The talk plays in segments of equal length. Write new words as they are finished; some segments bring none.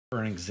For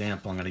an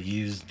example, I'm going to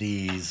use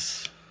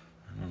these.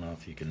 I don't know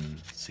if you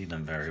can see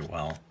them very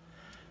well.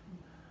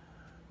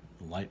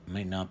 The light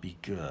may not be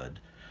good,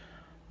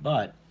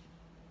 but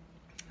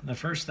the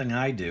first thing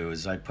I do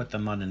is I put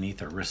them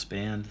underneath a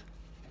wristband.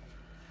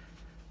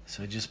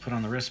 So I just put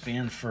on the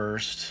wristband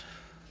first,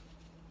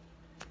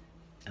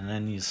 and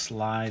then you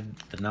slide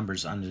the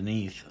numbers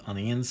underneath on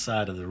the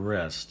inside of the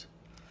wrist.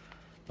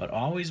 But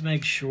always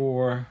make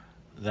sure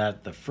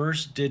that the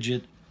first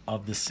digit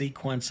of the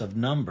sequence of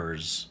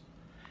numbers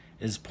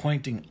is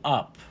pointing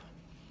up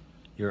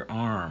your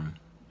arm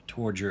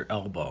towards your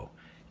elbow.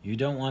 You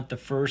don't want the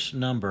first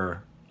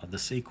number of the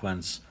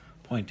sequence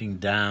pointing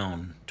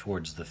down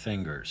towards the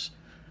fingers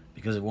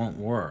because it won't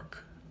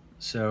work.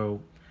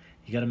 So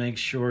you got to make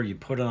sure you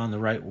put it on the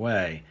right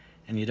way,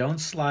 and you don't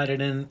slide it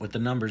in with the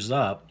numbers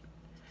up.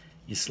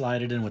 You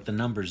slide it in with the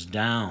numbers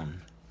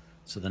down,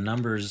 so the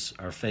numbers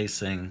are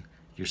facing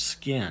your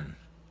skin.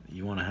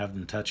 You want to have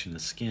them touching the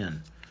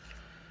skin.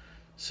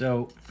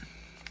 So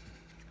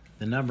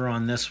the number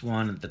on this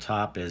one at the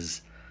top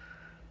is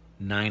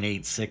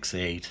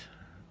 9868.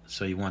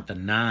 So you want the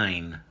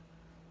 9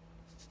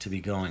 to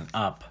be going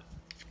up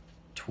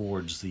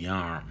towards the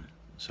arm.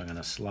 So I'm going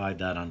to slide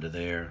that under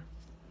there.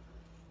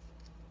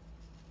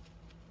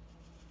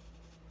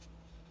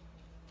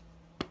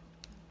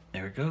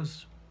 There it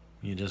goes.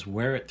 You just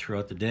wear it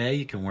throughout the day.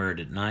 You can wear it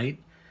at night.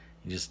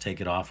 You just take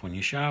it off when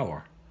you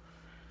shower.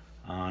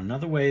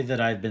 Another way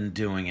that I've been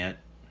doing it,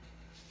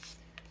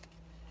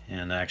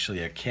 and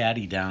actually a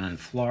caddy down in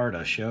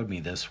Florida showed me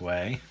this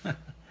way.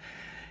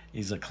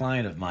 He's a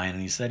client of mine,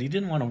 and he said he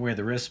didn't want to wear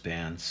the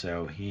wristband,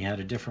 so he had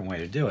a different way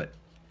to do it.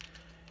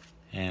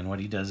 And what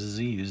he does is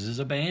he uses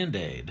a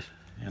Band-Aid.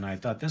 And I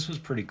thought this was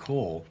pretty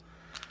cool.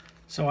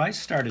 So I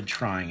started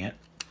trying it,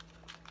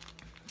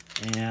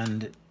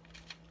 and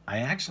I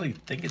actually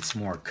think it's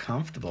more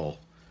comfortable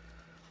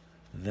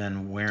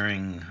than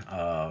wearing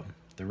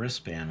the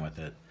wristband with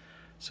it.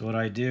 So what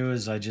I do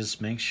is I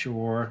just make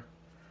sure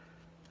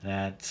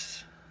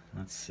that,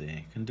 let's see,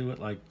 you can do it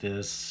like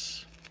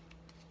this.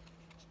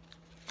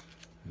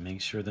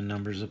 Make sure the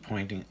numbers are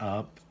pointing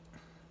up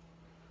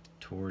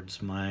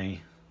towards my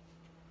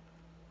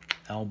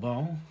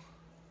elbow,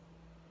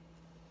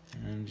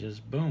 and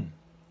just boom.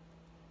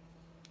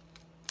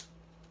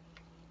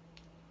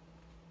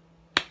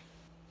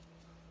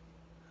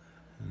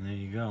 And there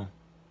you go.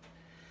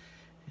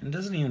 It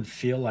doesn't even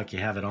feel like you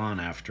have it on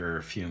after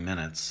a few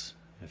minutes.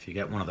 If you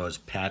get one of those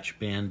patch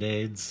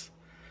Band-Aids,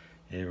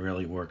 it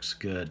really works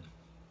good.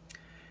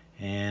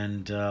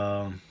 And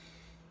now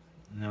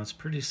it's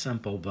pretty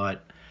simple,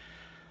 but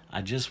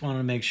I just wanted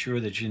to make sure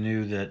that you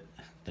knew that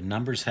the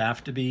numbers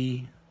have to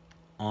be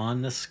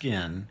on the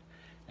skin,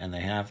 and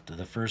they have to,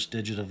 the first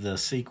digit of the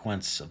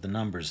sequence of the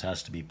numbers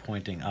has to be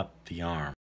pointing up the arm.